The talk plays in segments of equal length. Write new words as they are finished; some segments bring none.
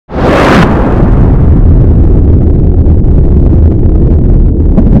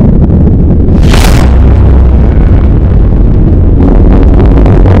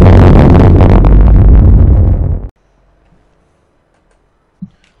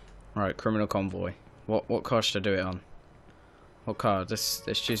Right, criminal convoy. What car should I do it on? What car? Let's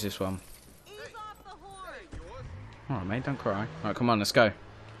choose this one. Alright, mate, don't cry. Alright, come on, let's go.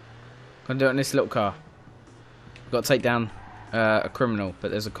 Gonna do it in this little car. We've got to take down a criminal,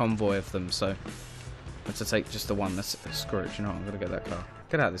 but there's a convoy of them, so I have to take just the one. Let's screw it. You know what? I'm gonna get that car.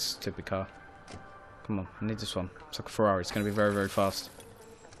 Get out of this stupid car. Come on, I need this one. It's like a Ferrari. It's gonna be very, very fast.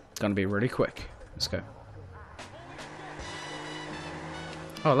 It's gonna be really quick. Let's go.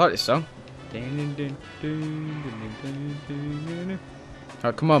 Oh, I like this song.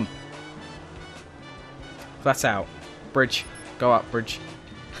 Alright, come on. Flat out. Bridge. Go up, bridge.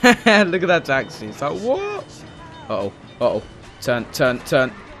 Look at that taxi. It's like, what? Uh-oh. Uh-oh. Turn, turn,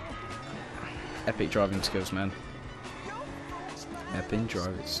 turn. Epic driving skills, man. Epic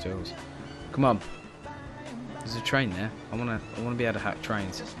driving skills. Come on. There's a train there. I wanna be able to hack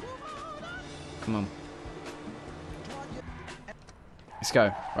trains. Come on. Let's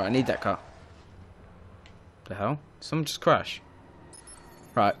go. Right, I need that car. The hell? Someone just crashed.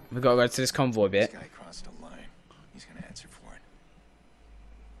 Right, we've got to go to this convoy bit. This guy crossed a line. He's gonna answer for it.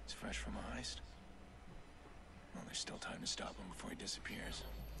 He's fresh from a heist. Well, there's still time to stop him before he disappears.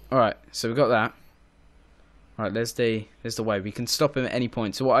 Alright, so we've got that. Alright, there's the way. We can stop him at any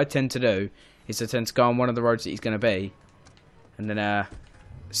point. So what I tend to do is I tend to go on one of the roads that he's going to be, and then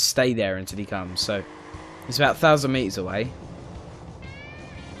stay there until he comes. So it's about 1,000 meters away.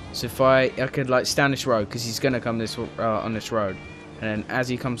 So if I could like stay on this road, because he's going to come this on this road, and then as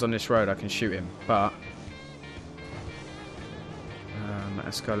he comes on this road I can shoot him. But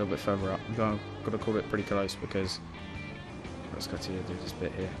let's go a little bit further up. I've got to call it pretty close, because let's go to do this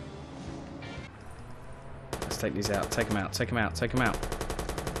bit here. Let's take these out. Take them out. Take them out. Take them out.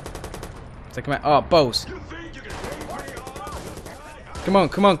 Take them out. Oh, balls. Come on,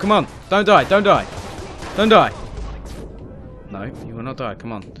 come on, come on. Don't die. Don't die. Don't die. No, you will not die.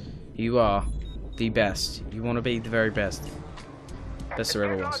 Come on. You are the best. You want to be the very best. Best there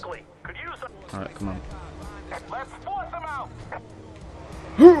ever was. Alright, come on.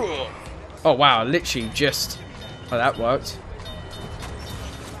 Oh, wow. Literally just... Oh, that worked.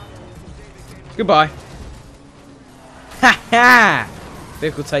 Goodbye. Ha ha!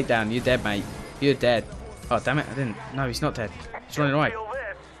 Vehicle takedown. You're dead, mate. You're dead. Oh, damn it. I didn't. No, he's not dead. He's running away.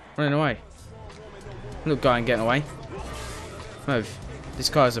 Running away. Little guy ain't getting away. Move. This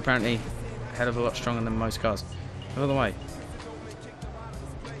car is apparently a hell of a lot stronger than most cars. Move out of the way.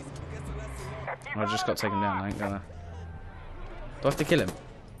 I just got taken down. I ain't gonna. Do I have to kill him?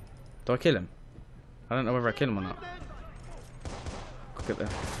 Do I kill him? I don't know whether I kill him or not. Look at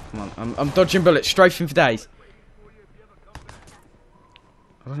that. Come on. I'm dodging bullets. Strafing for days.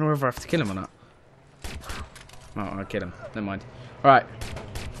 I don't know whether I have to kill him or not. Oh, I'll kill him. Never mind. Alright.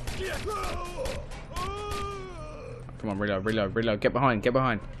 Come on, reload, reload, reload. Get behind, get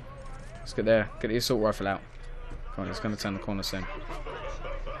behind. Let's get there. Get the assault rifle out. Come on, it's going to turn the corner soon.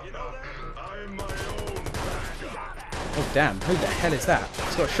 Oh, damn. Who the hell is that?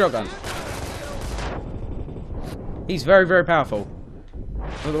 He's got a shotgun. He's very, very powerful. Move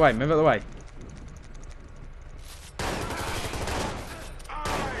out of the way, move out of the way.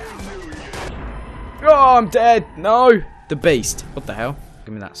 Oh, I'm dead. No. The beast. What the hell?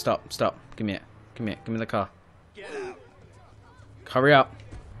 Give me that. Stop. Stop. Give me it. Give me it. Give me the car. Hurry up.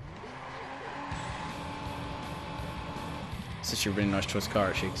 This is actually a really nice choice of car,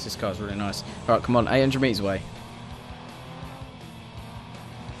 actually, because this car is really nice. Alright, come on. 800 meters away.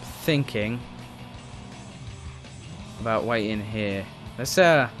 Thinking about waiting here. Let's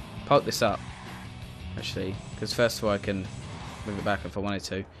park this up, actually, because first of all I can move it back if I wanted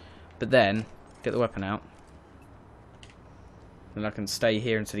to, but then get the weapon out, and I can stay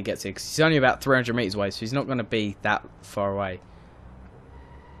here until he gets here, because he's only about 300 meters away, so he's not going to be that far away.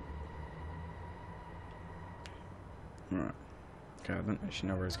 Alright. Okay, I don't actually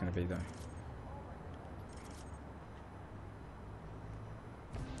know where he's going to be though.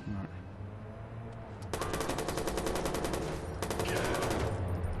 Alright.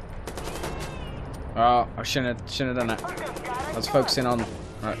 Oh, I shouldn't have done that. I was focusing on...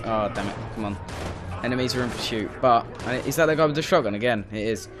 Right, oh, damn it. Come on. Enemies are in pursuit. But, is that the guy with the shotgun again? It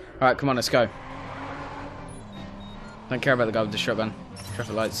is. Alright, come on, let's go. Don't care about the guy with the shotgun.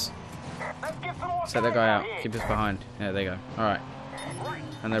 Traffic lights. Set that guy out. Keep us behind. Yeah, there you go. Alright.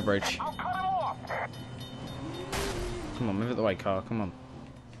 And their bridge. Come on, move out the way, car. Come on.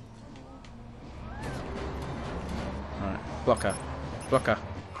 Alright. Blocker. Blocker.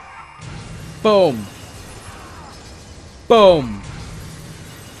 Boom! Boom!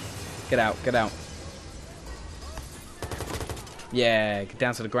 Get out, get out. Yeah, get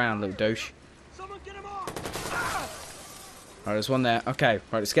down to the ground, little douche. Right, there's one there. Okay,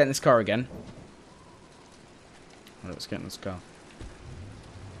 right, let's get in this car again. Right, let's get in this car.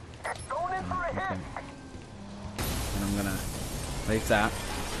 Right, okay. And I'm gonna leave that.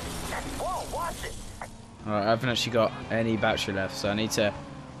 Alright, I haven't actually got any battery left, so I need to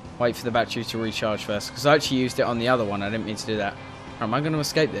wait for the battery to recharge first. Because I actually used it on the other one, I didn't mean to do that. Right, am I going to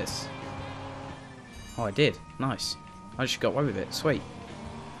escape this? Oh, I did. Nice. I just got away with it. Sweet.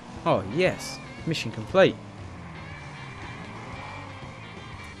 Oh, yes. Mission complete.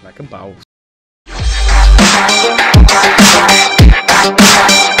 Like a bowl.